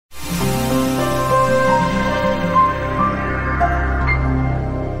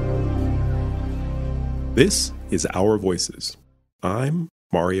This is Our Voices. I'm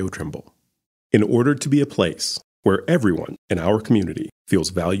Mario Trimble. In order to be a place where everyone in our community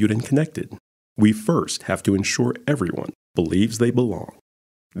feels valued and connected, we first have to ensure everyone believes they belong.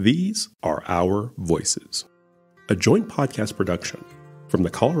 These are Our Voices, a joint podcast production from the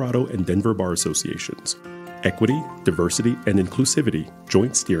Colorado and Denver Bar Association's Equity, Diversity, and Inclusivity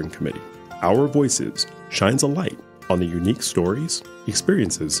Joint Steering Committee. Our Voices shines a light on the unique stories,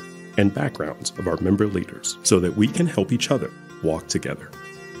 experiences, and backgrounds of our member leaders so that we can help each other walk together.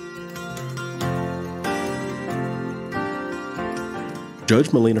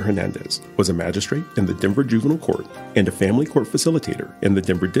 Judge Melina Hernández was a magistrate in the Denver Juvenile Court and a family court facilitator in the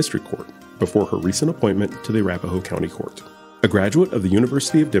Denver District Court before her recent appointment to the Arapahoe County Court. A graduate of the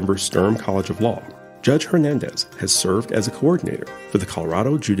University of Denver Sturm College of Law, Judge Hernández has served as a coordinator for the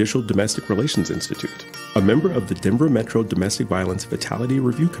Colorado Judicial Domestic Relations Institute, a member of the Denver Metro Domestic Violence Fatality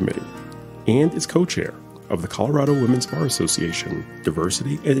Review Committee, and is co-chair of the Colorado Women's Bar Association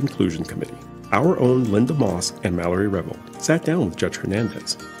Diversity and Inclusion Committee. Our own Linda Moss and Mallory Revel sat down with Judge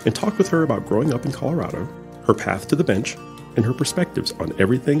Hernández and talked with her about growing up in Colorado, her path to the bench, and her perspectives on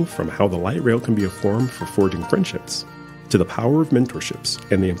everything from how the light rail can be a forum for forging friendships to the power of mentorships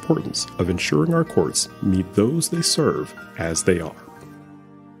and the importance of ensuring our courts meet those they serve as they are.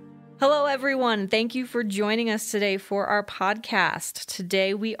 Hello, everyone. Thank you for joining us today for our podcast.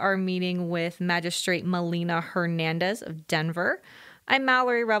 Today, we are meeting with Magistrate Melina Hernández of Denver. I'm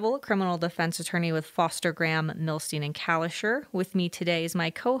Mallory Revel, a criminal defense attorney with Foster Graham, Milstein, and Kalisher. With me today is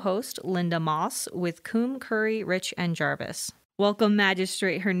my co-host, Linda Moss, with Coombe, Curry, Rich, and Jarvis. Welcome,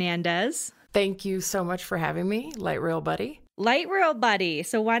 Magistrate Hernández. Thank you so much for having me, Light Rail Buddy. Light Rail Buddy.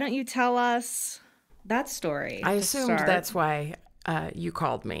 So why don't you tell us that story? I assumed that's why you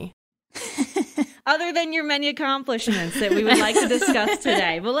called me. Other than your many accomplishments that we would like to discuss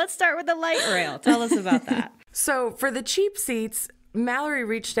today. But let's start with the light rail. Tell us about that. So for the cheap seats, Mallory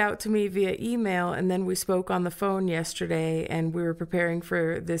reached out to me via email, and then we spoke on the phone yesterday, and we were preparing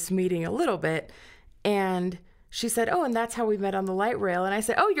for this meeting a little bit, and she said, oh, and that's how we met on the light rail. And I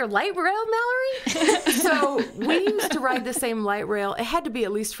said, oh, you're light rail, Mallory? So we used to ride the same light rail. It had to be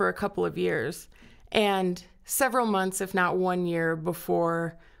at least for a couple of years, and several months, if not 1 year,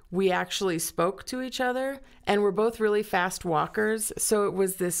 before we actually spoke to each other. And we're both really fast walkers. So it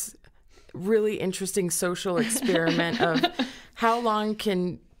was this really interesting social experiment of how long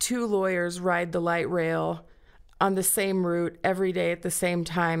can two lawyers ride the light rail on the same route every day at the same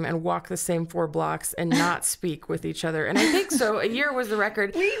time and walk the same 4 blocks and not speak with each other. And I think so. A year was the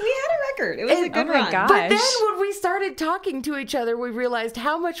record. We had a record. It was a good run. Gosh. But then when we started talking to each other, we realized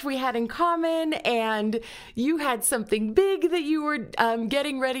how much we had in common, and you had something big that you were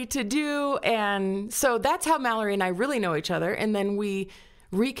getting ready to do. And so that's how Mallory and I really know each other. And then we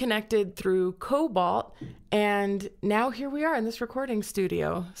reconnected through Cobalt, and now here we are in this recording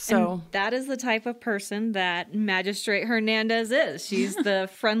studio. So and that is the type of person that Magistrate Hernández is. She's the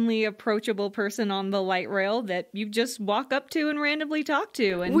friendly, approachable person on the light rail that you just walk up to and randomly talk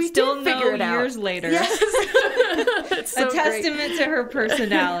to, and we still know years later. Yes. So a testament to her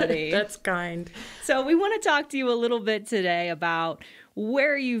personality. That's kind. So we want to talk to you a little bit today about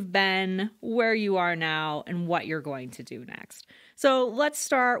where you've been, where you are now, and what you're going to do next. So let's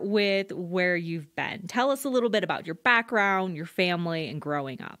start with where you've been. Tell us a little bit about your background, your family, and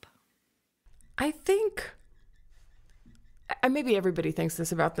growing up. I think, maybe everybody thinks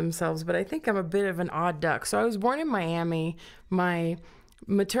this about themselves, but I think I'm a bit of an odd duck. So I was born in Miami. My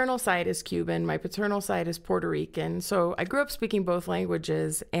maternal side is Cuban. My paternal side is Puerto Rican. So I grew up speaking both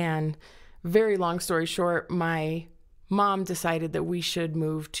languages, and very long story short, my mom decided that we should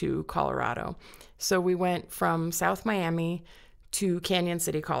move to Colorado. So we went from South Miami to Canyon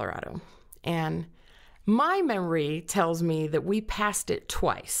City, Colorado. And my memory tells me that we passed it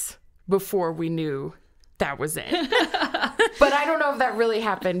twice before we knew that was it. But I don't know if that really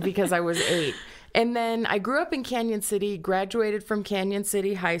happened because I was 8. And then I grew up in Canyon City, graduated from Canyon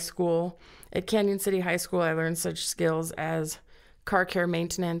City High School. At Canyon City High School, I learned such skills as car care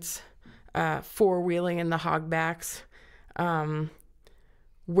maintenance, four-wheeling in the hogbacks,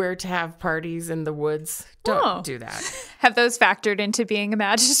 where to have parties in the woods. Don't do that. Have those factored into being a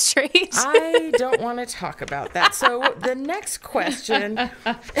magistrate? I don't want to talk about that. So the next question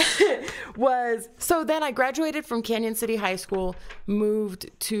was, so then I graduated from Canyon City High School, moved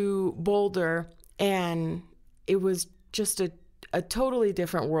to Boulder, and it was just a totally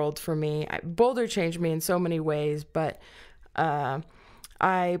different world for me. Boulder changed me in so many ways, but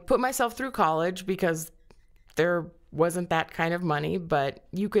I put myself through college because there wasn't that kind of money, but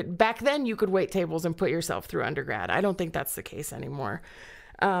back then you could wait tables and put yourself through undergrad. I don't think that's the case anymore.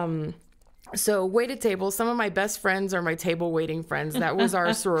 So weighted tables, some of my best friends are my table waiting friends. That was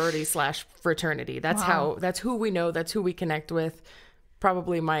our sorority / fraternity. That's that's who we know. That's who we connect with.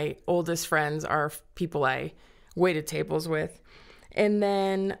 Probably my oldest friends are people I waited tables with. And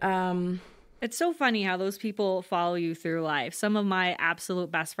then, it's so funny how those people follow you through life. Some of my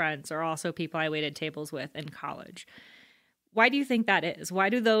absolute best friends are also people I waited tables with in college. Why do you think that is? Why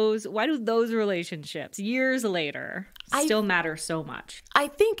do those relationships years later still matter so much? I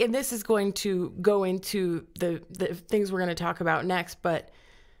think, and this is going to go into the things we're going to talk about next, but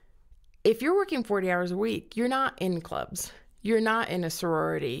if you're working 40 hours a week, you're not in clubs. You're not in a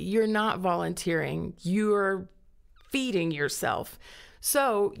sorority. You're not volunteering. You're feeding yourself.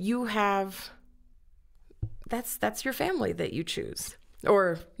 So you have, that's your family that you choose.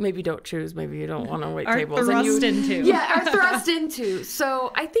 Or maybe don't choose. Maybe you don't want to wait tables. Thrust into. Yeah, are thrust into.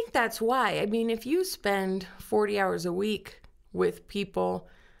 So I think that's why. I mean, if you spend 40 hours a week with people,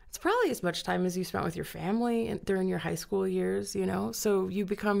 it's probably as much time as you spent with your family during your high school years, you know? So you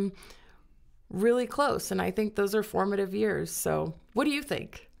become really close. And I think those are formative years. So what do you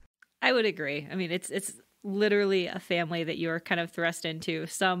think? I would agree. I mean, it's literally a family that you're kind of thrust into.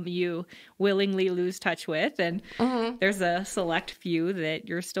 Some you willingly lose touch with, and there's a select few that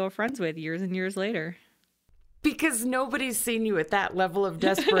you're still friends with years and years later. Because nobody's seen you at that level of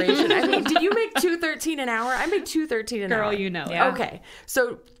desperation. I mean, did you make $2.13 an hour? I make $2.13 an hour. Girl, you know. Yeah. Okay.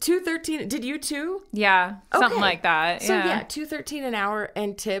 So $2.13, did you too? Yeah, something like that. So yeah, $2.13 an hour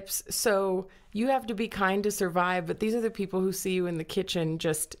and tips. So you have to be kind to survive, but these are the people who see you in the kitchen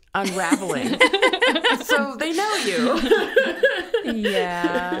just unraveling. So they know you.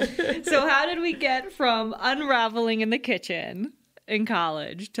 Yeah. So how did we get from unraveling in the kitchen in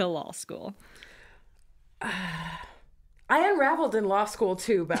college to law school? I unraveled in law school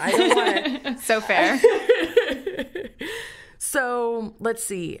too, but I don't want to. So fair. So let's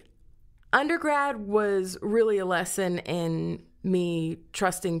see. Undergrad was really a lesson in me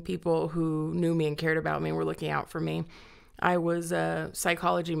trusting people who knew me and cared about me and were looking out for me. I was a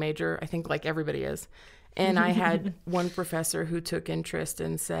psychology major, I think like everybody is. And I had one professor who took interest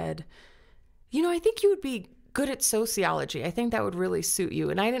and said, you know, I think you would be good at sociology. I think that would really suit you.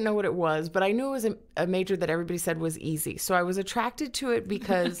 And I didn't know what it was, but I knew it was a major that everybody said was easy. So I was attracted to it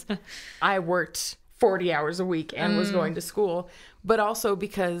because I worked 40 hours a week and was going to school, but also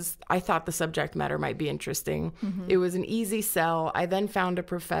because I thought the subject matter might be interesting. It was an easy sell. I then found a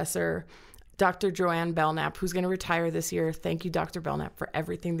professor, Dr. Joanne Belknap, who's going to retire this year. Thank you, Dr. Belknap, for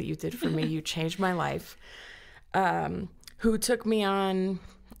everything that you did for me. You changed my life. Who took me on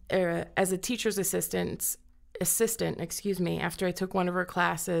as a teacher's assistant, after I took one of her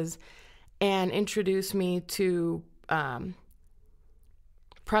classes, and introduced me to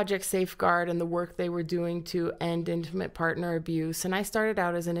Project Safeguard and the work they were doing to end intimate partner abuse. And I started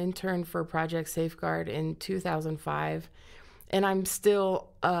out as an intern for Project Safeguard in 2005. And I'm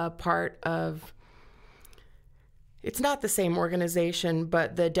still a part of, it's not the same organization,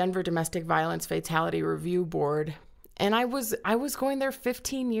 but the Denver Domestic Violence Fatality Review Board. And I was going there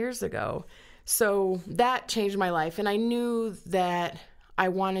 15 years ago. So that changed my life. And I knew that I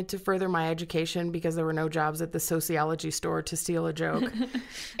wanted to further my education because there were no jobs at the sociology store, to steal a joke.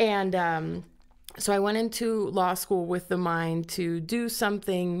 And so I went into law school with the mind to do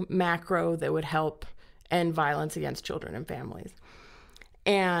something macro that would help end violence against children and families.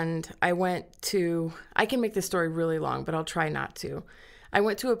 And I can make this story really long, but I'll try not to. I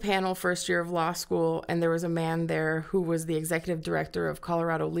went to a panel first year of law school, and there was a man there who was the executive director of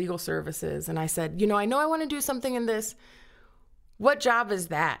Colorado Legal Services. And I said, you know I want to do something in this. What job is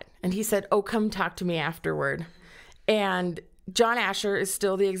that? And he said, oh, come talk to me afterward. And John Asher is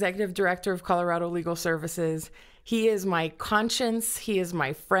still the executive director of Colorado Legal Services. He is my conscience. He is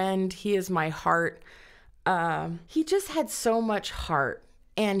my friend. He is my heart. He just had so much heart,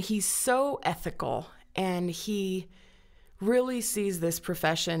 and he's so ethical, and he really sees this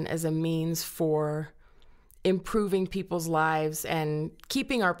profession as a means for improving people's lives and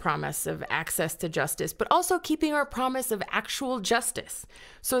keeping our promise of access to justice, but also keeping our promise of actual justice.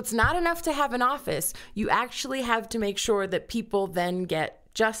 So it's not enough to have an office. You actually have to make sure that people then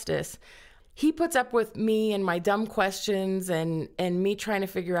get justice. He puts up with me and my dumb questions and me trying to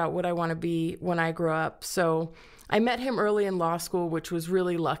figure out what I want to be when I grow up. So I met him early in law school, which was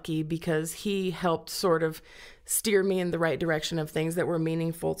really lucky because he helped sort of steer me in the right direction of things that were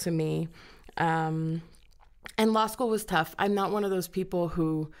meaningful to me. And law school was tough. I'm not one of those people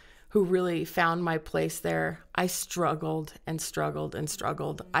who really found my place there. I struggled and struggled and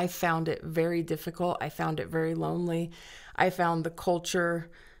struggled. I found it very difficult. I found it very lonely. I found the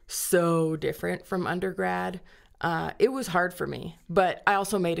culture so different from undergrad. It was hard for me, but I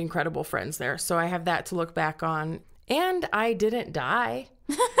also made incredible friends there. So I have that to look back on. And I didn't die.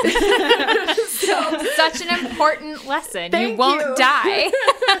 Such an important lesson. Thank you won't die.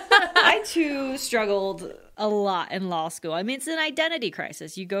 I too struggled a lot in law school. I mean, it's an identity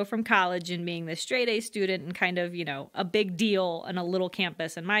crisis. You go from college and being the straight A student and kind of, a big deal on a little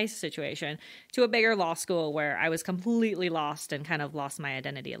campus in my situation to a bigger law school where I was completely lost and kind of lost my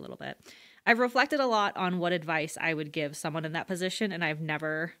identity a little bit. I've reflected a lot on what advice I would give someone in that position, and I've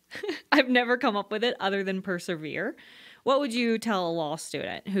never come up with it other than persevere. What would you tell a law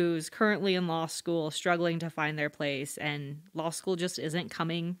student who's currently in law school, struggling to find their place, and law school just isn't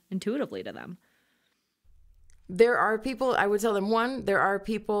coming intuitively to them? There are people, I would tell them, one, there are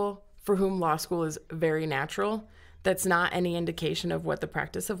people for whom law school is very natural. That's not any indication of what the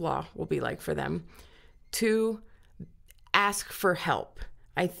practice of law will be like for them. Two, ask for help.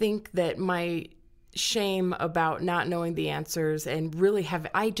 I think that my shame about not knowing the answers and really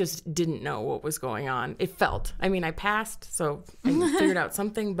I just didn't know what was going on. It felt, I passed, so I figured out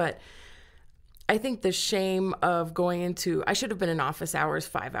something, but I think the shame of going into, I should have been in office hours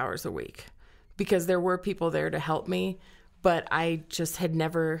 5 hours a week because there were people there to help me, but I just had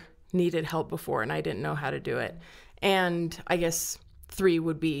never needed help before and I didn't know how to do it. And I guess 3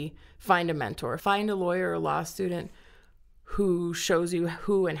 would be find a mentor, find a lawyer or law student who shows you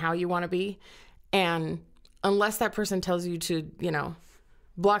who and how you want to be. And unless that person tells you to,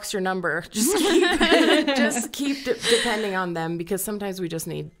 blocks your number, just keep depending on them, because sometimes we just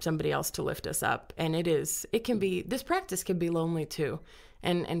need somebody else to lift us up. And this practice can be lonely too.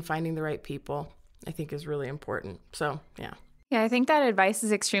 And finding the right people, I think, is really important. So, yeah. Yeah, I think that advice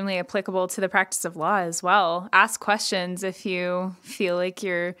is extremely applicable to the practice of law as well. Ask questions if you feel like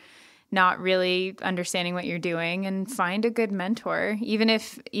you're not really understanding what you're doing, and find a good mentor. Even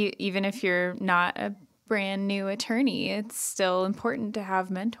if you're not a brand new attorney, it's still important to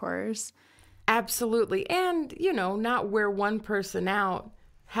have mentors. Absolutely. And, not wear one person out.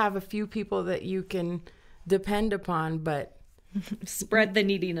 Have a few people that you can depend upon, but spread the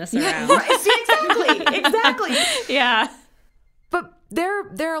neediness around. Exactly. Yeah. But there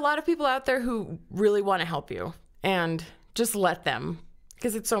are a lot of people out there who really want to help you, and just let them.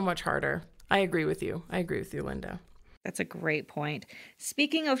 Because it's so much harder. I agree with you, Linda. That's a great point.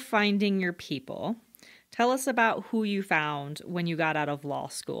 Speaking of finding your people, tell us about who you found when you got out of law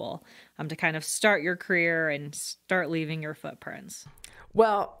school to kind of start your career and start leaving your footprints.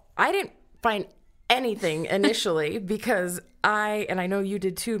 Well, I didn't find anything initially because and I know you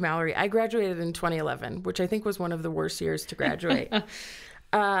did too, Mallory, I graduated in 2011, which I think was one of the worst years to graduate.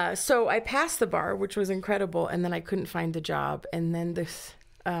 So I passed the bar, which was incredible, and then I couldn't find the job. And then this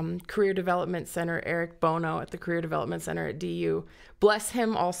Career Development Center, Eric Bono at the Career Development Center at DU, bless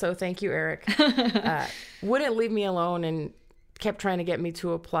him also, thank you, Eric, wouldn't leave me alone and kept trying to get me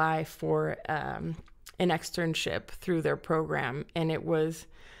to apply for an externship through their program. And it was,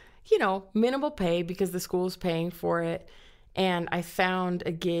 minimal pay because the school was paying for it. And I found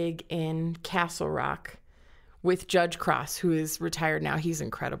a gig in Castle Rock with Judge Cross, who is retired now. He's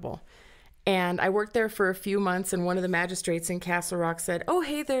incredible. And I worked there for a few months, and one of the magistrates in Castle Rock said, oh,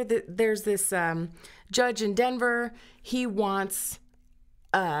 hey, there's this judge in Denver. He wants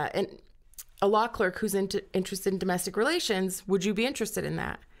a law clerk who's interested in domestic relations. Would you be interested in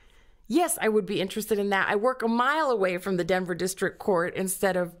that? Yes, I would be interested in that. I work a mile away from the Denver District Court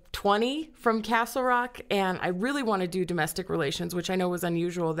instead of 20 from Castle Rock, and I really want to do domestic relations, which I know was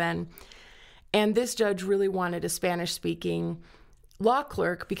unusual then. And this judge really wanted a Spanish-speaking law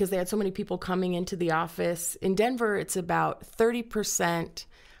clerk because they had so many people coming into the office. In Denver, it's about 30%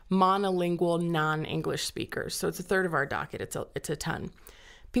 monolingual, non-English speakers. So it's a third of our docket. It's a ton.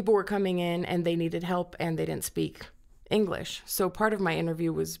 People were coming in and they needed help and they didn't speak English. So part of my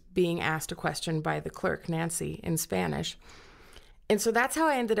interview was being asked a question by the clerk, Nancy, in Spanish. And so that's how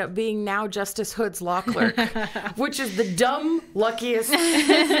I ended up being now Justice Hood's law clerk, which is the dumb luckiest.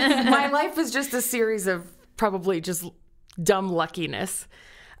 My life is just a series of probably just dumb luckiness.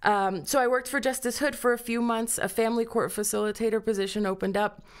 So I worked for Justice Hood for a few months. A family court facilitator position opened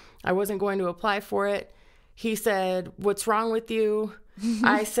up. I wasn't going to apply for it. He said, what's wrong with you?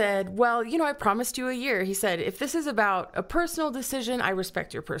 I said, well, I promised you a year. He said, if this is about a personal decision, I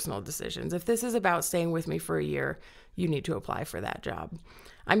respect your personal decisions. If this is about staying with me for a year, you need to apply for that job.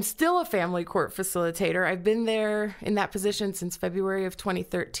 I'm still a family court facilitator. I've been there in that position since February of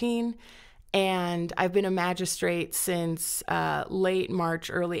 2013, and I've been a magistrate since late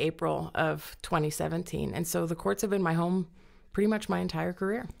March, early April of 2017. And so the courts have been my home pretty much my entire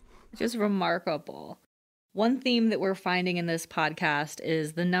career. Just remarkable. One theme that we're finding in this podcast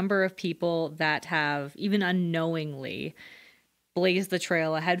is the number of people that have, even unknowingly, blazed the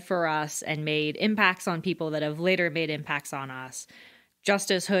trail ahead for us and made impacts on people that have later made impacts on us.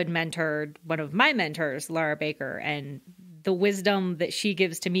 Justice Hood mentored one of my mentors, Laura Baker, and the wisdom that she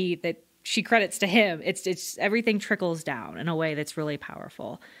gives to me that she credits to him. It's everything trickles down in a way that's really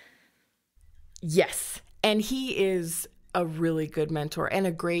powerful. Yes. And he is a really good mentor and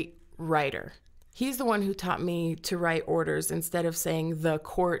a great writer. He's the one who taught me to write orders instead of saying the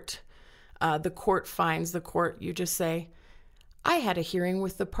court finds, the court. You just say, I had a hearing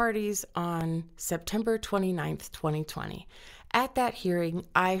with the parties on September 29th, 2020. At that hearing,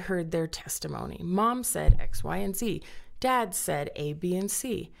 I heard their testimony. Mom said X, Y, and Z. Dad said A, B, and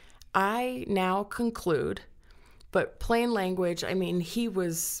C. I now conclude, but plain language, I mean, he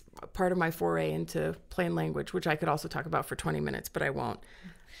was part of my foray into plain language, which I could also talk about for 20 minutes, but I won't.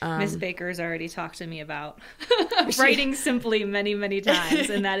 Miss Baker's already talked to me about writing simply many, many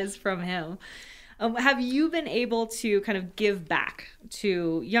times, and that is from him. Have you been able to kind of give back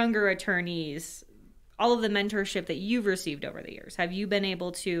to younger attorneys all of the mentorship that you've received over the years? Have you been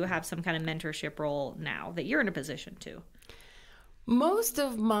able to have some kind of mentorship role now that you're in a position to? Most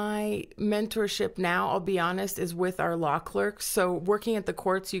of my mentorship now, I'll be honest, is with our law clerks. So working at the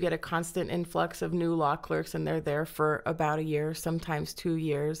courts, you get a constant influx of new law clerks, and they're there for about a year, sometimes 2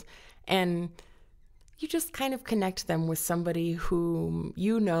 years. And you just kind of connect them with somebody who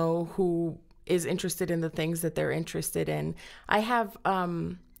you know who is interested in the things that they're interested in. I have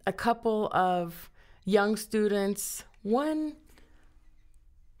a couple of young students, one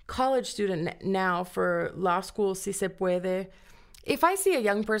college student now for law school, Si Se Puede. If I see a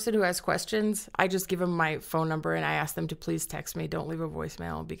young person who has questions, I just give them my phone number and I ask them to please text me. Don't leave a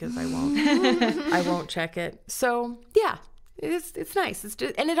voicemail because I won't check it. So yeah, it's nice. It's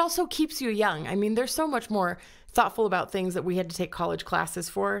just, and it also keeps you young. I mean, they're so much more thoughtful about things that we had to take college classes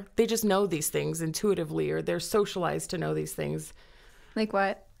for. They just know these things intuitively, or they're socialized to know these things. Like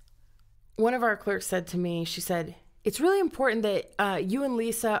what? One of our clerks said to me, she said, it's really important that you and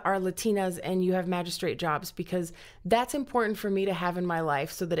Lisa are Latinas and you have magistrate jobs, because that's important for me to have in my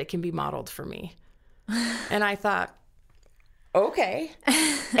life so that it can be modeled for me. And I thought, okay.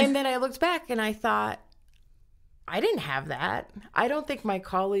 And then I looked back and I thought, I didn't have that. I don't think my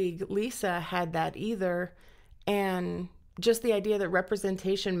colleague Lisa had that either. And just the idea that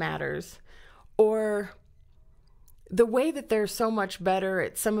representation matters, or the way that they're so much better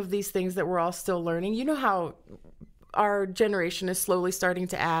at some of these things that we're all still learning. You know how our generation is slowly starting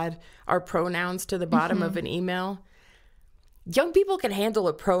to add our pronouns to the bottom of an email? Young people can handle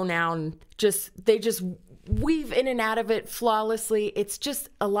a pronoun. They just weave in and out of it flawlessly. It's just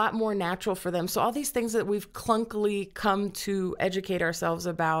a lot more natural for them. So all these things that we've clunkily come to educate ourselves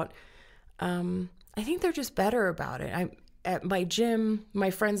about, I think they're just better about it. I'm at my gym, my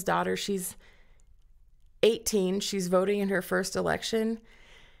friend's daughter, she's 18. She's voting in her first election.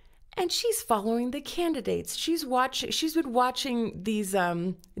 And she's following the candidates. She's been watching these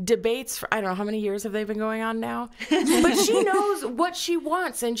debates for, I don't know, how many years have they been going on now? But she knows what she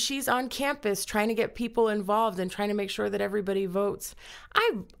wants, and she's on campus trying to get people involved and trying to make sure that everybody votes.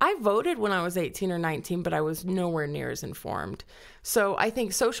 I voted when I was 18 or 19, but I was nowhere near as informed. So I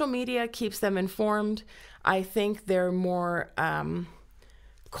think social media keeps them informed. I think they're more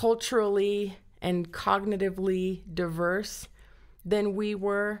culturally and cognitively diverse than we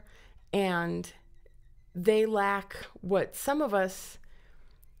were. And they lack what some of us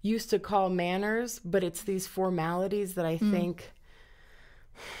used to call manners, but it's these formalities that I think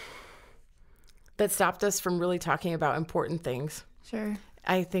that stopped us from really talking about important things. Sure.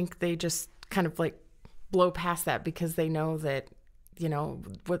 I think they just kind of like blow past that because they know that, you know,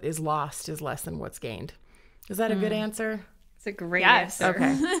 what is lost is less than what's gained. Is that a good answer? It's a great answer.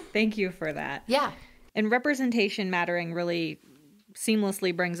 Okay. Thank you for that. Yeah. And representation mattering really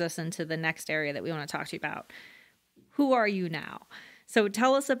seamlessly brings us into the next area that we want to talk to you about. Who are you now? So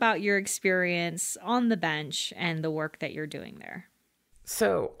tell us about your experience on the bench and the work that you're doing there.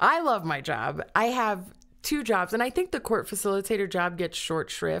 So I love my job. I have 2 jobs, and I think the court facilitator job gets short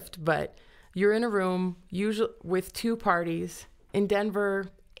shrift, but you're in a room usually with 2 parties. In Denver,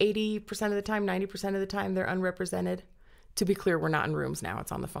 80% of the time, 90% of the time, they're unrepresented. To be clear, we're not in rooms now.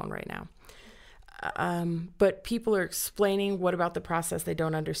 It's on the phone right now. But people are explaining what about the process they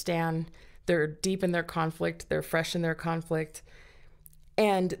don't understand. They're deep in their conflict. They're fresh in their conflict.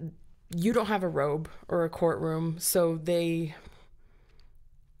 And you don't have a robe or a courtroom, so they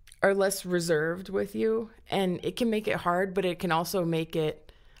are less reserved with you. And it can make it hard, but it can also make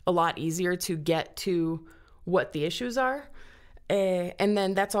it a lot easier to get to what the issues are. And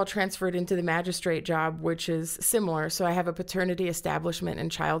then that's all transferred into the magistrate job, which is similar. So I have a paternity establishment and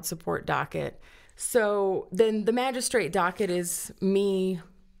child support docket. So then the magistrate docket is me.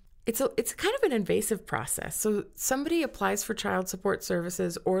 It's kind of an invasive process. So somebody applies for child support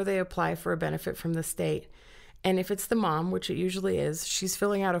services or they apply for a benefit from the state. And if it's the mom, which it usually is, she's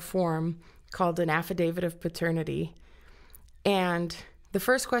filling out a form called an affidavit of paternity. And the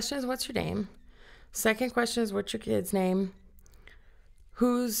first question is, what's your name? Second question is, what's your kid's name?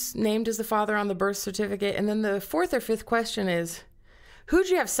 Who's named as the father on the birth certificate? And then the fourth or fifth question is, who'd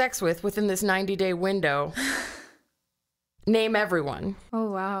you have sex with within this 90-day window? Name everyone.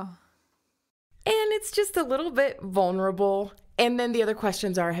 Oh, wow. And it's just a little bit vulnerable. And then the other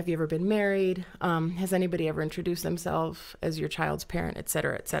questions are, have you ever been married? Has anybody ever introduced themselves as your child's parent, et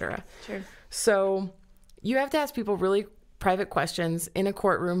cetera, et cetera. Sure. So you have to ask people really private questions in a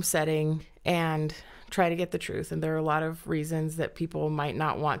courtroom setting and try to get the truth. And there are a lot of reasons that people might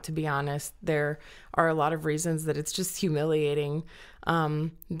not want to be honest. There are a lot of reasons that it's just humiliating.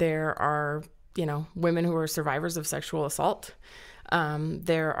 There are, women who are survivors of sexual assault.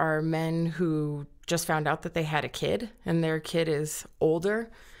 There are men who just found out that they had a kid and their kid is older,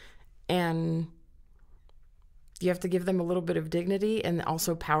 and you have to give them a little bit of dignity and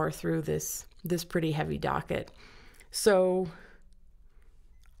also power through this pretty heavy docket. So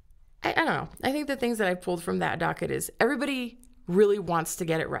I don't know. I think the things that I pulled from that docket is everybody really wants to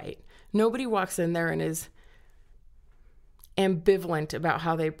get it right. Nobody walks in there and is ambivalent about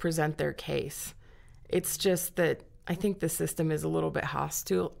how they present their case. It's just that I think the system is a little bit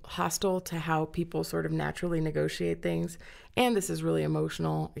hostile to how people sort of naturally negotiate things. And this is really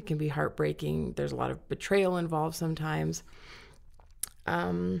emotional. It can be heartbreaking. There's a lot of betrayal involved sometimes.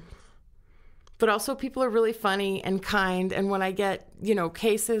 But also people are really funny and kind. And when I get,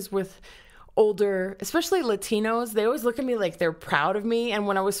 cases with older, especially Latinos, they always look at me like they're proud of me. And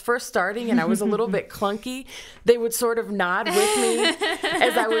when I was first starting and I was a little bit clunky, they would sort of nod with me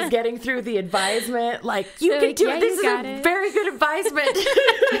as I was getting through the advisement. Like, you can do it. This is a very good advisement.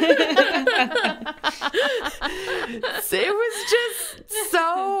 It was just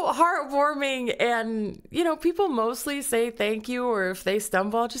so heartwarming. And, people mostly say thank you, or if they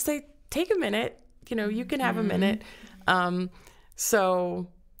stumble, I'll just say, take a minute. You can have a minute. So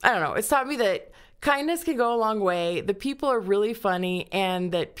I don't know. It's taught me that kindness can go a long way. The people are really funny,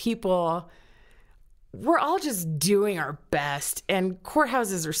 and that we're all just doing our best, and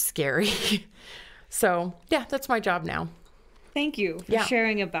courthouses are scary. So yeah, that's my job now. Thank you for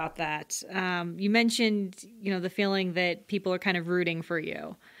sharing about that. You mentioned, the feeling that people are kind of rooting for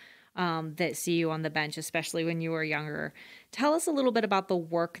you, that see you on the bench, especially when you were younger. Tell us a little bit about the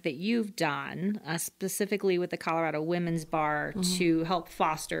work that you've done, specifically with the Colorado Women's Bar, to help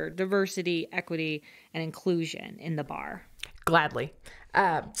foster diversity, equity, and inclusion in the bar. Gladly.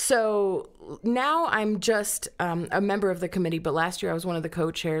 So now I'm just a member of the committee, but last year I was one of the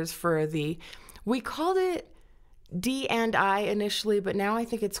co-chairs for we called it D&I initially, but now I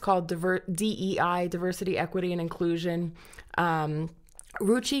think it's called DEI, Diversity, Equity, and Inclusion.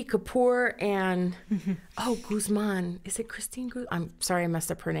 Ruchi Kapoor and, Guzman. Is it Christine Guzman? I'm sorry, I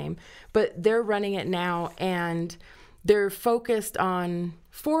messed up her name. But they're running it now, and they're focused on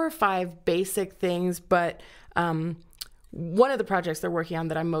 4 or 5 basic things. But one of the projects they're working on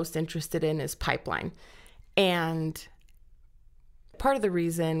that I'm most interested in is pipeline. And part of the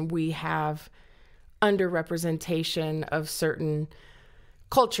reason we have underrepresentation of certain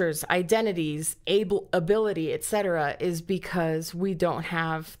cultures, identities, ability, etc., is because we don't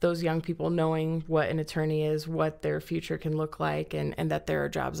have those young people knowing what an attorney is, what their future can look like, and that there are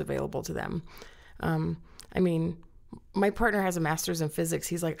jobs available to them. My partner has a master's in physics.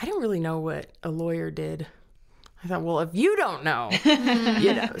 He's like, I don't really know what a lawyer did. I thought, well, if you don't know,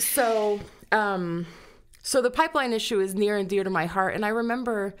 So the pipeline issue is near and dear to my heart. And I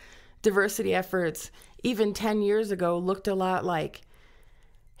remember diversity efforts, even 10 years ago, looked a lot like,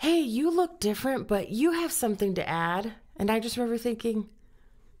 hey, you look different, but you have something to add. And I just remember thinking,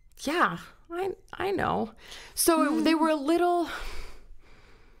 yeah, I know. So they were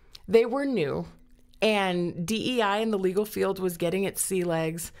new, and DEI in the legal field was getting its sea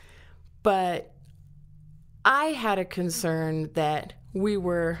legs. But I had a concern that we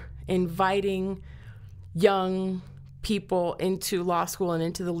were inviting young people into law school and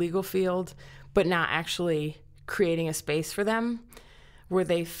into the legal field, but not actually creating a space for them where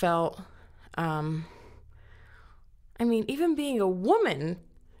they felt, even being a woman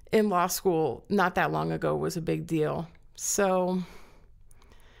in law school not that long ago was a big deal. So,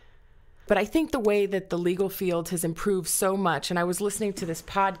 but I think the way that the legal field has improved so much, and I was listening to this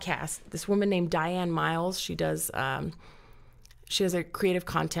podcast, this woman named Diane Miles, she she has a creative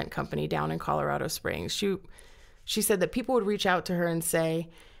content company down in Colorado Springs. She said that people would reach out to her and say,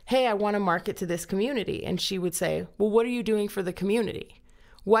 hey, I want to market to this community. And she would say, well, what are you doing for the community?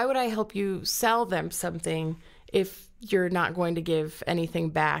 Why would I help you sell them something if you're not going to give anything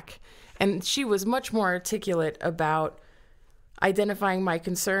back? And she was much more articulate about identifying my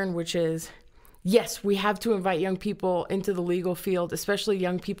concern, which is, yes, we have to invite young people into the legal field, especially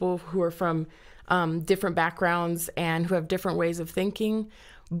young people who are from different backgrounds and who have different ways of thinking.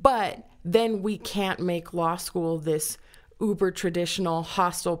 But then we can't make law school this uber traditional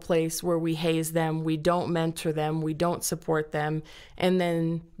hostile place where we haze them, we don't mentor them, we don't support them, and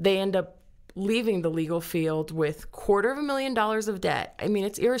then they end up leaving the legal field with $250,000 of debt. I mean,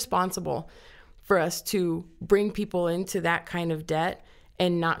 it's irresponsible for us to bring people into that kind of debt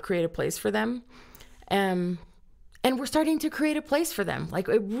and not create a place for them. And we're starting to create a place for them. Like,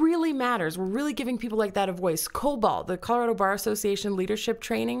 it really matters. We're really giving people like that a voice. COBALT, the Colorado Bar Association Leadership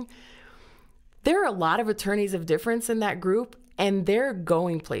Training, there are a lot of attorneys of difference in that group, and they're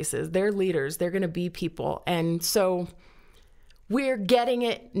going places. They're leaders. They're going to be people. And so we're getting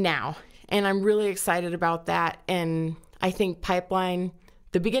it now, and I'm really excited about that. And I think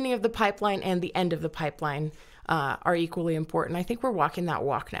the beginning of the pipeline and the end of the pipeline are equally important. I think we're walking that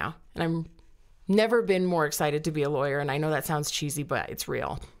walk now, and I'm never been more excited to be a lawyer. And I know that sounds cheesy, but it's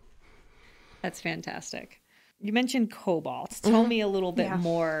real. That's fantastic. You mentioned COBALT. Tell me a little bit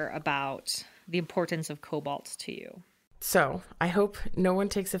more about the importance of COBALT to you. So I hope no one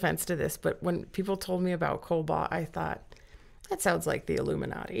takes offense to this, but when people told me about COBALT, I thought, that sounds like the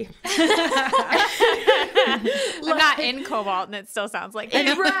Illuminati. I'm not in Cobalt, and it still sounds like the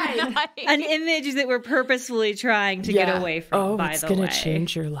Illuminati. An image that we're purposefully trying to get away from, by the way. Oh, it's going to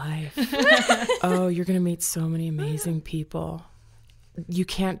change your life. Oh, you're going to meet so many amazing people. You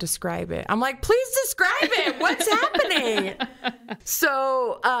can't describe it. I'm like, please describe it. What's happening?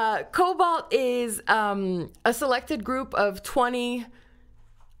 So COBALT is a selected group of 20,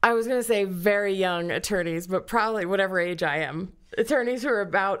 I was going to say very young attorneys, but probably whatever age I am. Attorneys who are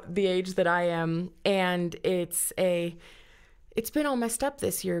about the age that I am. And it's been all messed up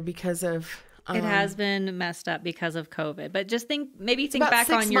this year because of... it has been messed up because of COVID, but just think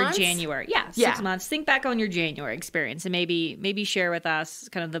back on your January. Yeah, 6 months. Think back on your January experience and maybe share with us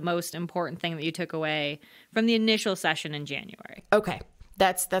kind of the most important thing that you took away from the initial session in January. Okay.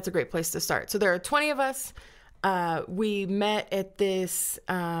 That's a great place to start. So there are 20 of us. We met at this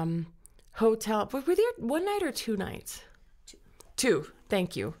hotel. Were we there one night or 2 nights? Two.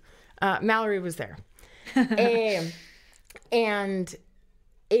 Thank you. Mallory was there. And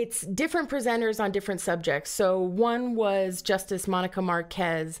it's different presenters on different subjects. So one was Justice Monica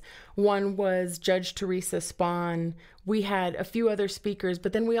Marquez. One was Judge Teresa Spahn. We had a few other speakers,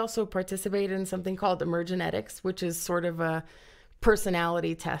 but then we also participated in something called Emergenetics, which is sort of a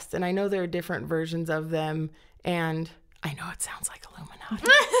personality test. And I know there are different versions of them. And I know it sounds like Illuminati.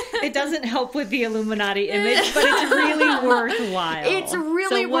 It doesn't help with the Illuminati image, but it's really worthwhile. It's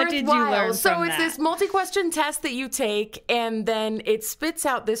really worthwhile. What did you learn from it's this multi-question test that you take, and then it spits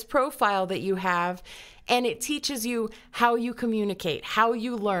out this profile that you have, and it teaches you how you communicate, how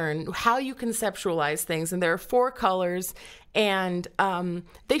you learn, how you conceptualize things. And there are 4 colors. And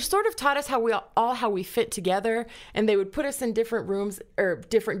they sort of taught us how we fit together, and they would put us in different rooms or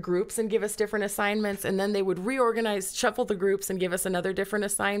different groups and give us different assignments, and then they would reorganize, shuffle the groups and give us another different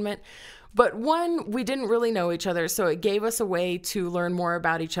assignment. But 1, we didn't really know each other, so it gave us a way to learn more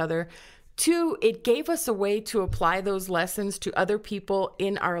about each other. 2, it gave us a way to apply those lessons to other people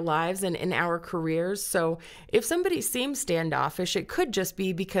in our lives and in our careers. So if somebody seems standoffish, it could just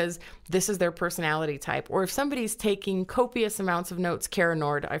be because this is their personality type. Or if somebody's taking copious amounts of notes, Kara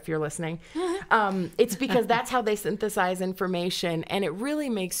Nord, if you're listening, it's because that's how they synthesize information. And it really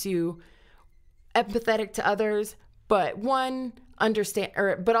makes you empathetic to others, but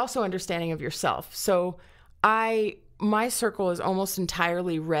but also understanding of yourself. So my circle is almost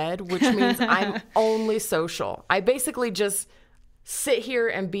entirely red, which means I'm only social. I basically just sit here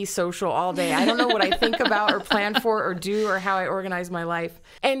and be social all day. I don't know what I think about or plan for or do or how I organize my life.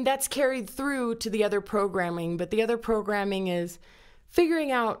 And that's carried through to the other programming. But the other programming is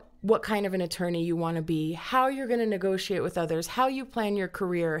figuring out what kind of an attorney you want to be, how you're going to negotiate with others, how you plan your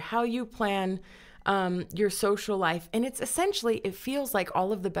career, how you plan your social life. And it's essentially, it feels like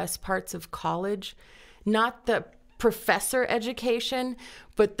all of the best parts of college, not the professor education,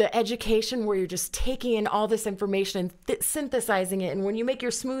 but the education where you're just taking in all this information and synthesizing it. And when you make your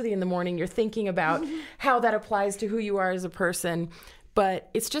smoothie in the morning, you're thinking about how that applies to who you are as a person.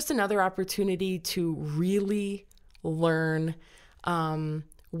 But it's just another opportunity to really learn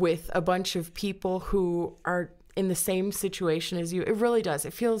with a bunch of people who are in the same situation as you. It really does.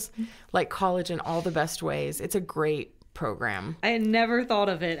 It feels like college in all the best ways. It's a great program. I had never thought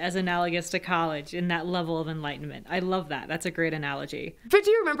of it as analogous to college in that level of enlightenment. I love that. That's a great analogy. But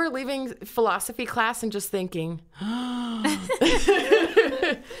do you remember leaving philosophy class and just thinking,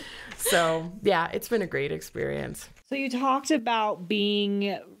 so yeah, it's been a great experience. So you talked about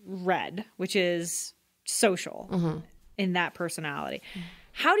being red, which is social in that personality.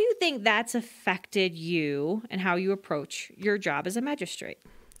 How do you think that's affected you and how you approach your job as a magistrate?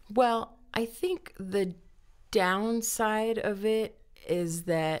 Well, I think the downside of it is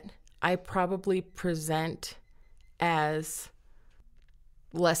that I probably present as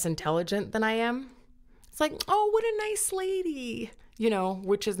less intelligent than I am. It's like, oh, what a nice lady,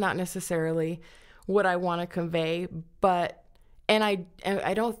 which is not necessarily what I want to convey. But, and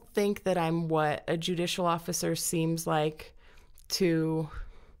I don't think that I'm what a judicial officer seems like to,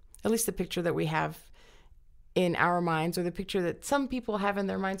 at least the picture that we have in our minds, or the picture that some people have in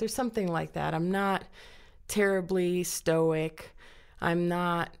their minds, or something like that. I'm not terribly stoic. I'm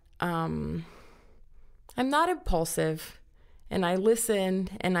not impulsive, and I listen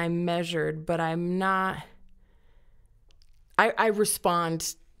and I'm measured, but I'm not, I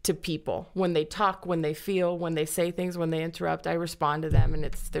respond to people when they talk, when they feel, when they say things, when they interrupt. I respond to them, and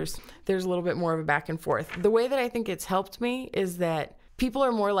there's a little bit more of a back and forth. The way that I think it's helped me is that people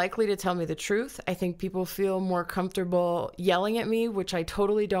are more likely to tell me the truth. I think people feel more comfortable yelling at me, which I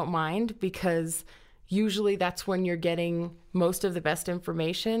totally don't mind, because usually that's when you're getting most of the best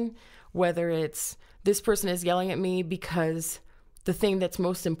information, whether it's this person is yelling at me because the thing that's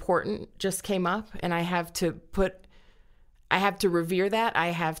most important just came up, and I have to revere that. I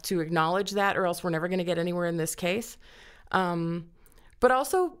have to acknowledge that, or else we're never going to get anywhere in this case. But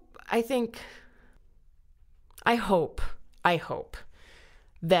also, I hope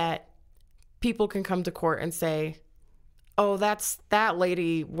that people can come to court and say, oh, that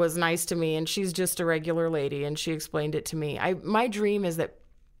lady was nice to me, and she's just a regular lady, and she explained it to me. My dream is that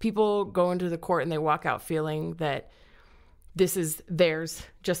people go into the court and they walk out feeling that this is theirs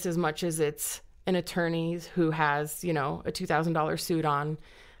just as much as it's an attorney who has, a $2,000 suit on.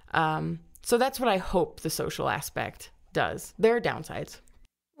 So that's what I hope the social aspect does. There are downsides.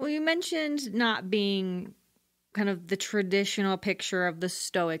 Well, you mentioned not being kind of the traditional picture of the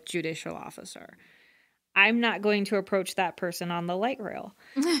stoic judicial officer. I'm not going to approach that person on the light rail.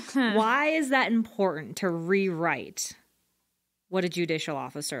 Why is that important to rewrite what a judicial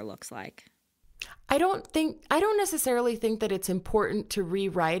officer looks like? I don't necessarily think that it's important to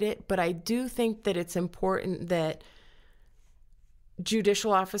rewrite it, but I do think that it's important that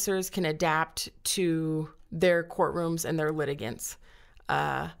judicial officers can adapt to their courtrooms and their litigants,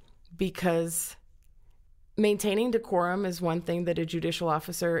 because maintaining decorum is one thing that a judicial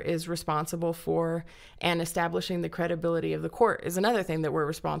officer is responsible for, and establishing the credibility of the court is another thing that we're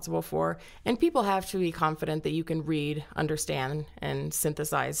responsible for. And people have to be confident that you can read, understand, and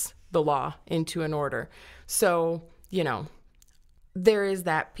synthesize the law into an order. So, there is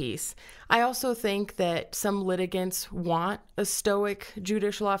that piece. I also think that some litigants want a stoic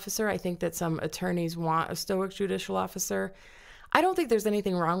judicial officer. I think that some attorneys want a stoic judicial officer. I don't think there's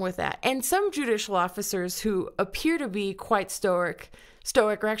anything wrong with that. And some judicial officers who appear to be quite stoic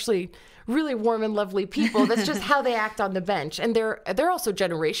are actually really warm and lovely people. That's just how they act on the bench. And there are also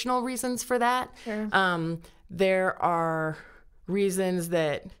generational reasons for that. Sure. There are reasons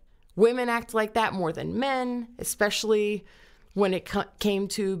that women act like that more than men, especially when it came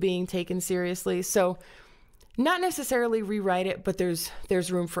to being taken seriously. So not necessarily rewrite it, but there's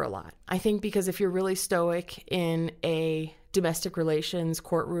room for a lot. I think because if you're really stoic in a domestic relations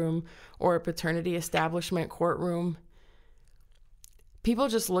courtroom or a paternity establishment courtroom, people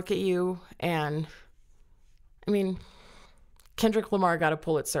just look at you, and Kendrick Lamar got a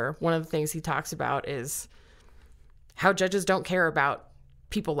Pulitzer. One of the things he talks about is how judges don't care about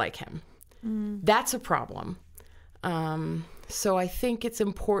people like him. That's a problem. So I think it's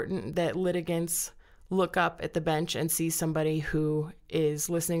important that litigants look up at the bench and see somebody who is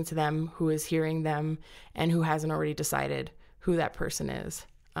listening to them, who is hearing them, and who hasn't already decided who that person is.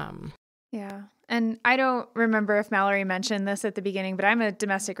 Yeah. And I don't remember if Mallory mentioned this at the beginning, but I'm a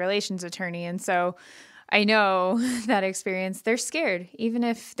domestic relations attorney. And so I know that experience. They're scared. Even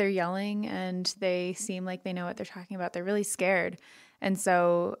if they're yelling and they seem like they know what they're talking about, they're really scared. And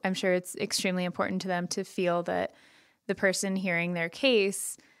so I'm sure it's extremely important to them to feel that the person hearing their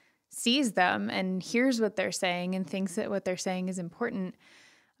case sees them and hears what they're saying and thinks that what they're saying is important.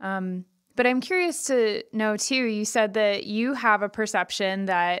 But I'm curious to know, too, you said that you have a perception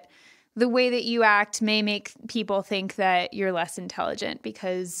that the way that you act may make people think that you're less intelligent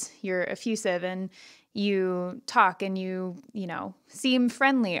because you're effusive and you talk and you seem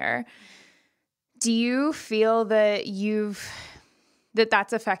friendlier. Do you feel that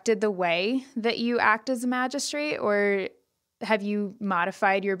that's affected the way that you act as a magistrate, or have you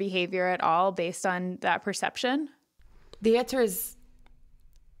modified your behavior at all based on that perception? The answer is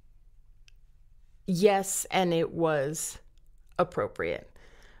yes, and it was appropriate,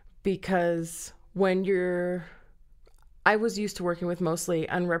 because I was used to working with mostly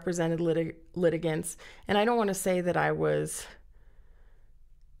unrepresented litigants, and I don't want to say that I was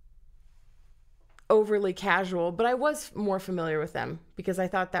overly casual, but I was more familiar with them because I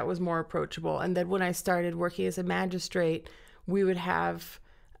thought that was more approachable. And then when I started working as a magistrate, we would have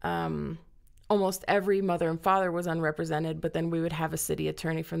almost every mother and father was unrepresented, but then we would have a city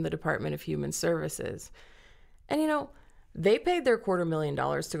attorney from the Department of Human Services. And, they paid their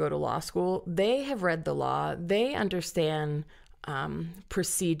 $250,000 to go to law school. They have read the law. They understand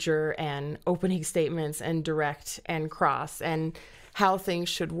procedure and opening statements and direct and cross and how things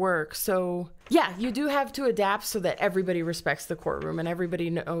should work. So, yeah, you do have to adapt so that everybody respects the courtroom and everybody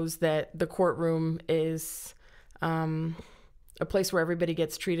knows that the courtroom is a place where everybody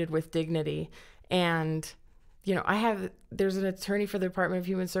gets treated with dignity. And, there's an attorney for the Department of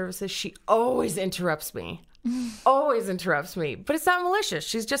Human Services. She always interrupts me. Always interrupts me. But it's not malicious.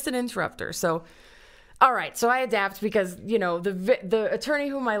 She's just an interrupter. So, all right. So I adapt because, the attorney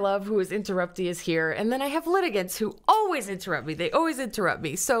whom I love, who is interruptee, is here. And then I have litigants who always interrupt me. They always interrupt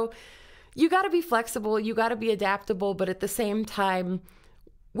me. So you got to be flexible. You got to be adaptable. But at the same time,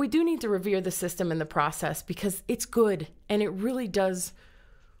 we do need to revere the system and the process because it's good and it really does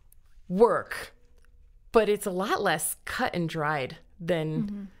work. But it's a lot less cut and dried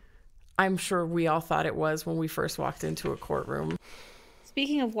than I'm sure we all thought it was when we first walked into a courtroom.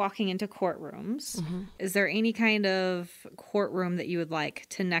 Speaking of walking into courtrooms, is there any kind of courtroom that you would like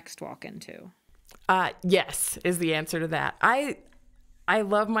to next walk into? Yes, is the answer to that. I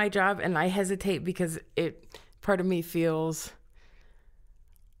love my job, and I hesitate because part of me feels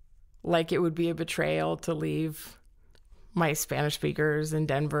like it would be a betrayal to leave my Spanish speakers in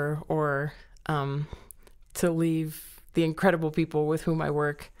Denver or to leave the incredible people with whom I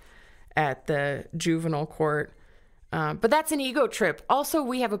work at the juvenile court. But that's an ego trip. Also,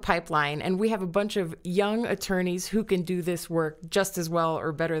 we have a pipeline and we have a bunch of young attorneys who can do this work just as well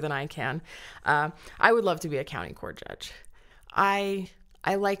or better than I can. I would love to be a county court judge. I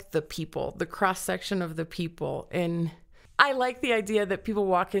like the people, the cross-section of the people. And I like the idea that people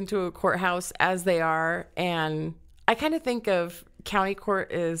walk into a courthouse as they are. And I kind of think of county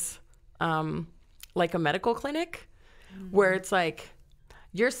court as like a medical clinic where it's like,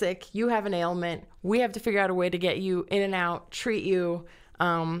 you're sick, you have an ailment, we have to figure out a way to get you in and out, treat you,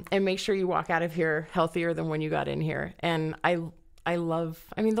 and make sure you walk out of here healthier than when you got in here. And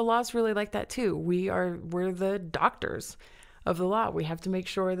the law's really like that too. We're the doctors of the law. We have to make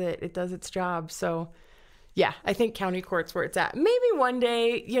sure that it does its job. So yeah, I think county court's where it's at. Maybe one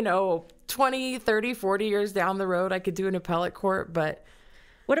day, 20, 30, 40 years down the road, I could do an appellate court, but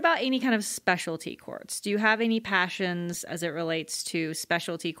what about any kind of specialty courts? Do you have any passions as it relates to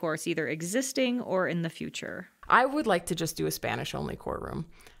specialty courts, either existing or in the future? I would like to just do a Spanish-only courtroom.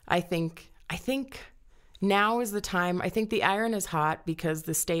 I think now is the time. I think the iron is hot because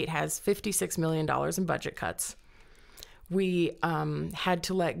the state has $56 million in budget cuts. We had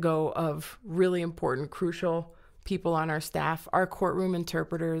to let go of really important, crucial people on our staff. Our courtroom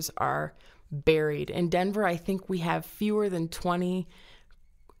interpreters are buried. In Denver, I think we have fewer than 20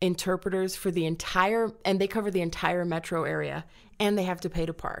 interpreters for and they cover the entire metro area, and they have to pay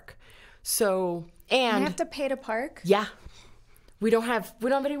to park. So, and you have to pay to park? Yeah. We don't have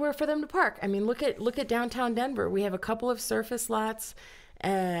anywhere for them to park. I mean, look at downtown Denver. We have a couple of surface lots,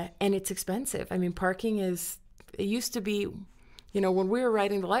 and it's expensive. I mean, it used to be, when we were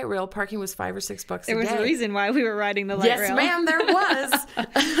riding the light rail, parking was $5 or $6 a day. There was a reason why we were riding the light rail. Yes, ma'am, there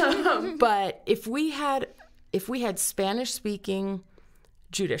was. But if we had Spanish-speaking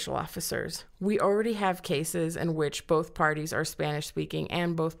judicial officers, we already have cases in which both parties are Spanish speaking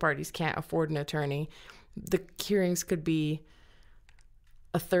and both parties can't afford an attorney. The hearings could be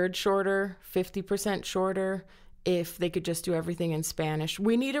a third shorter, 50% shorter if they could just do everything in Spanish.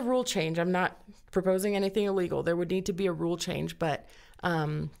 We need a rule change. I'm not proposing anything illegal. There would need to be a rule change, but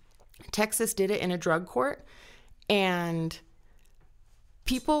Texas did it in a drug court, and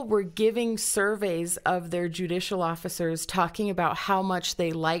people were giving surveys of their judicial officers talking about how much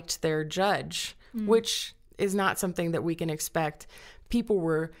they liked their judge, which is not something that we can expect. People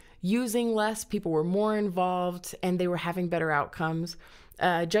were using less, people were more involved, and they were having better outcomes.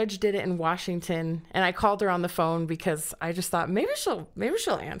 Judge did it in Washington, and I called her on the phone because I just thought maybe she'll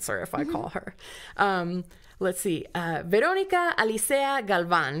answer if I call her. Let's see. Veronica Alicea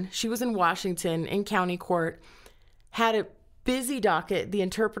Galvan. She was in Washington in county court, had a busy docket. The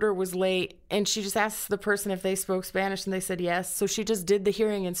interpreter was late, and she just asked the person if they spoke Spanish, and they said yes. So she just did the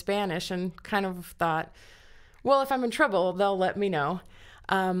hearing in Spanish and kind of thought, well, if I'm in trouble, they'll let me know.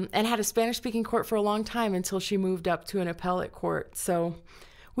 And had a Spanish-speaking court for a long time until she moved up to an appellate court. So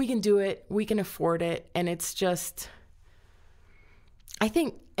we can do it. We can afford it. And it's just,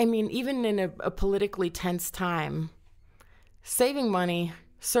 even in a politically tense time, saving money,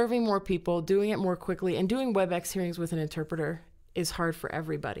 serving more people, doing it more quickly, and doing WebEx hearings with an interpreter is hard for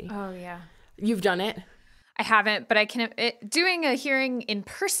everybody. Oh, yeah. You've done it? I haven't, but doing a hearing in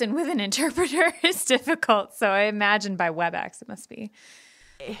person with an interpreter is difficult. So I imagine by WebEx it must be.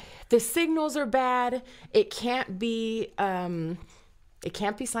 The signals are bad. It can't be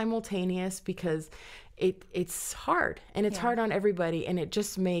simultaneous because it's hard, and it's hard on everybody, and it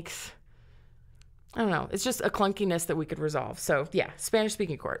just makes, I don't know, it's just a clunkiness that we could resolve. So yeah, Spanish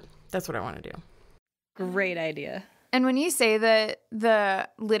speaking court. That's what I want to do. Great idea. And when you say that the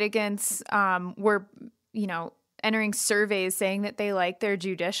litigants were, entering surveys saying that they like their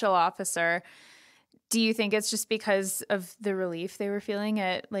judicial officer, do you think it's just because of the relief they were feeling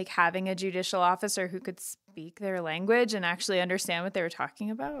at like having a judicial officer who could speak their language and actually understand what they were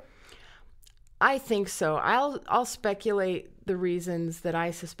talking about? I think so. I'll speculate the reasons that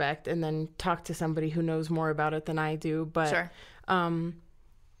I suspect and then talk to somebody who knows more about it than I do. But sure.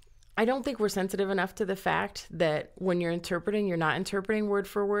 I don't think we're sensitive enough to the fact that when you're interpreting, you're not interpreting word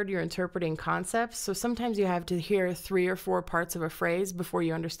for word, you're interpreting concepts. So sometimes you have to hear 3 or 4 parts of a phrase before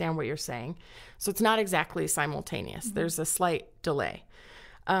you understand what you're saying. So it's not exactly simultaneous. Mm-hmm. There's a slight delay.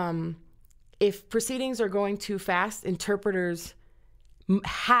 If proceedings are going too fast, interpreters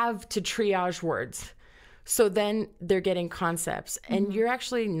have to triage words. So then they're getting concepts, and mm-hmm. you're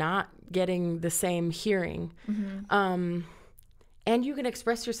actually not getting the same hearing. Mm-hmm. And you can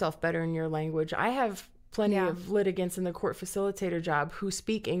express yourself better in your language. I have plenty of litigants in the court facilitator job who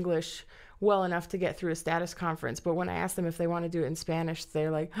speak English well enough to get through a status conference. But when I ask them if they want to do it in Spanish,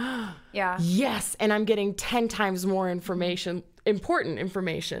 they're like, yes. And I'm getting 10 times more information, important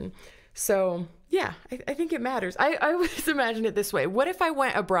information. So yeah, I think it matters. I always imagine it this way. What if I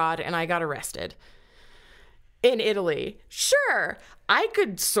went abroad and I got arrested in Italy? Sure, I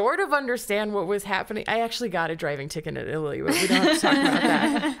could sort of understand what was happening. I actually got a driving ticket in Italy, but we don't have to talk about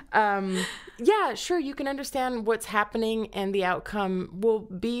that. Yeah, sure, you can understand what's happening and the outcome will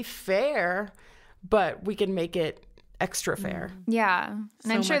be fair, but we can make it extra fair. Yeah.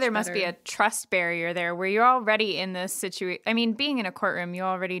 And I'm sure there must be a trust barrier there where you're already in this situation. I mean, being in a courtroom, you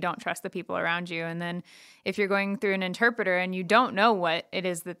already don't trust the people around you. And then if you're going through an interpreter and you don't know what it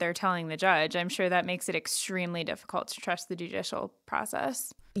is that they're telling the judge, I'm sure that makes it extremely difficult to trust the judicial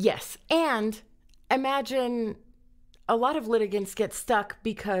process. Yes. And imagine a lot of litigants get stuck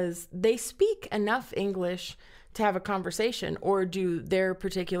because they speak enough English to have a conversation or do their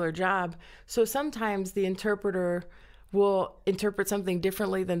particular job. So sometimes the interpreter will interpret something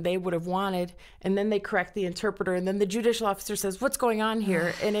differently than they would have wanted, and then they correct the interpreter, and then the judicial officer says, what's going on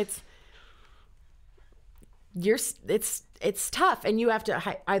here? And it's tough, and you have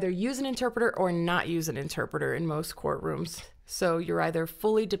to either use an interpreter or not use an interpreter in most courtrooms. So you're either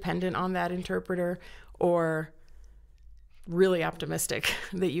fully dependent on that interpreter or really optimistic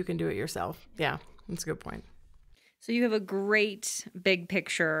that you can do it yourself. Yeah, that's a good point. So you have a great big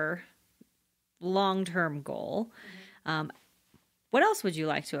picture, long-term goal. What else would you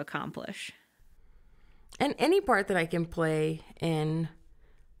like to accomplish? And any part that I can play in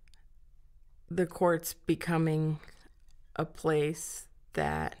the courts becoming a place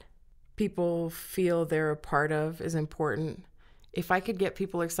that people feel they're a part of is important. If I could get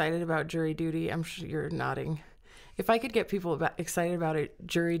people excited about jury duty, I'm sure you're nodding. If I could get people excited about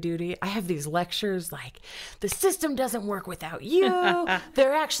jury duty, I have these lectures like, the system doesn't work without you.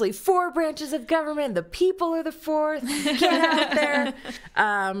 There are actually 4 branches of government. The people are the 4th. Get out there.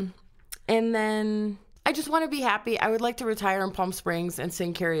 And then I just want to be happy. I would like to retire in Palm Springs and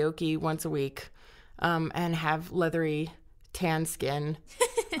sing karaoke once a week and have leathery tan skin.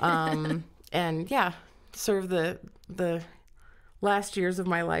 And yeah, serve the last years of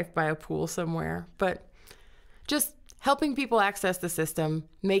my life by a pool somewhere. But just helping people access the system,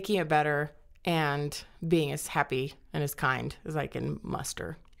 making it better, and being as happy and as kind as I can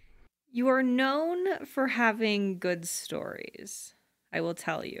muster. You are known for having good stories, I will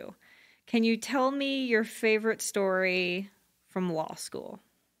tell you. Can you tell me your favorite story from law school?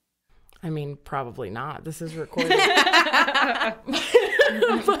 I mean, probably not. This is recorded.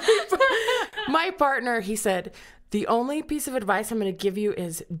 My partner, he said, the only piece of advice I'm going to give you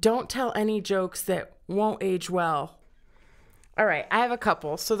is don't tell any jokes that won't age well. All right, I have a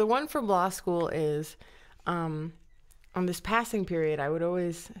couple. So the one from law school is on this passing period, I would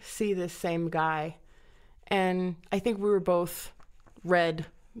always see this same guy. And I think we were both red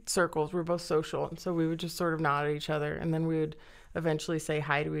circles. We were both social. And so we would just sort of nod at each other. And then we would eventually say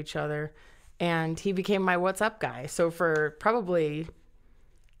hi to each other. And he became my what's up guy. So for probably,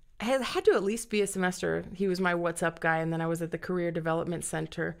 had to at least be a semester, he was my what's up guy. And then I was at the Career Development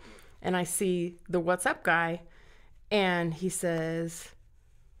Center. And I see the what's up guy. And he says,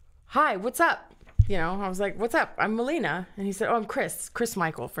 hi, what's up? You know, I was like, what's up? I'm Melina. And he said, oh, I'm Chris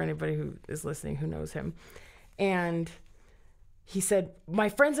Michael, for anybody who is listening who knows him. And he said, my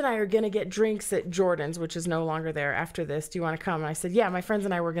friends and I are going to get drinks at Jordan's, which is no longer there after this. Do you want to come? And I said, yeah, my friends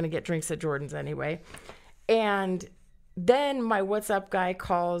and I were going to get drinks at Jordan's anyway. And then my what's up guy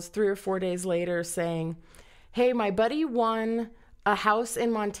calls 3 or 4 days later saying, hey, my buddy won a house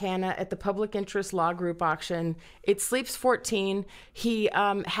in Montana at the public interest law group auction. It sleeps 14. He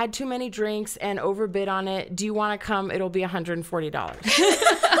had too many drinks and overbid on it. Do you want to come? It'll be $140.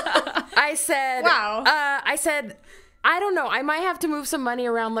 I said, wow. I don't know. I might have to move some money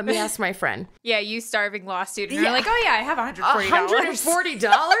around. Let me ask my friend. Yeah, you starving law student. You're like, oh yeah, I have $140.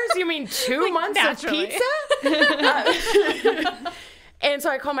 $140? You mean 2 months naturally. Of pizza? And so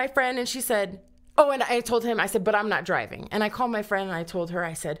I called my friend and she said, oh, and I told him, I said, but I'm not driving. And I called my friend and I told her,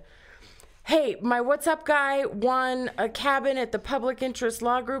 I said, hey, my what's up guy won a cabin at the public interest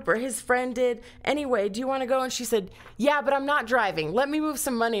law group, or his friend did. Anyway, do you want to go? And she said, yeah, but I'm not driving. Let me move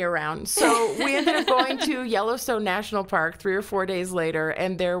some money around. So we ended up going to Yellowstone National Park 3 or 4 days later.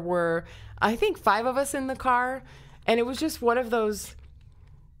 And there were, I think, 5 of us in the car. And it was just one of those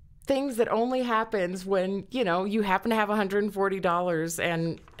things that only happens when, you know, you happen to have $140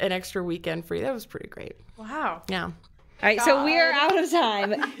 and an extra weekend free. That was pretty great. Wow. Yeah. All right, so we are out of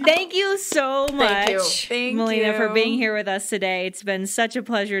time. Thank you so much, Melina, for being here with us today. It's been such a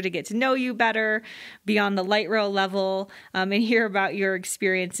pleasure to get to know you better beyond the light rail level and hear about your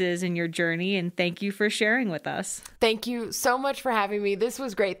experiences and your journey. And thank you for sharing with us. Thank you so much for having me. This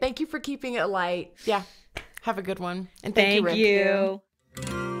was great. Thank you for keeping it light. Yeah. Have a good one. And thank you, Rick. You.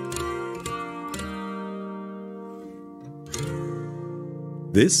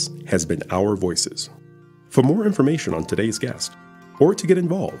 This has been Our Voices. For more information on today's guest, or to get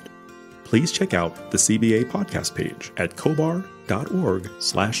involved, please check out the CBA podcast page at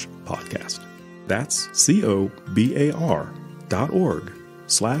cobar.org/podcast. That's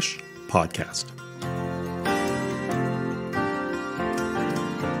cobar.org/podcast.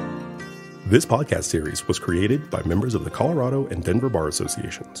 This podcast series was created by members of the Colorado and Denver Bar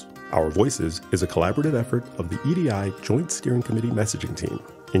Associations. Our Voices is a collaborative effort of the EDI Joint Steering Committee messaging team,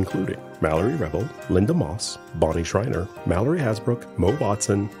 including Mallory Revel, Linda Moss, Bonnie Schreiner, Mallory Hasbrook, Mo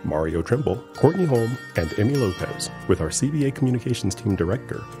Watson, Mario Trimble, Courtney Holm, and Emmy Lopez, with our CBA Communications Team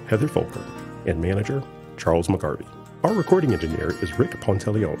Director, Heather Folker, and Manager, Charles McGarvey. Our recording engineer is Rick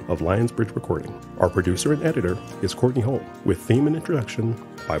Ponteleone of Lionsbridge Recording. Our producer and editor is Courtney Holm, with theme and introduction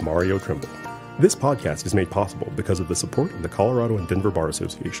by Mario Trimble. This podcast is made possible because of the support of the Colorado and Denver Bar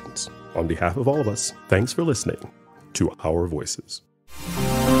Associations. On behalf of all of us, thanks for listening to Our Voices.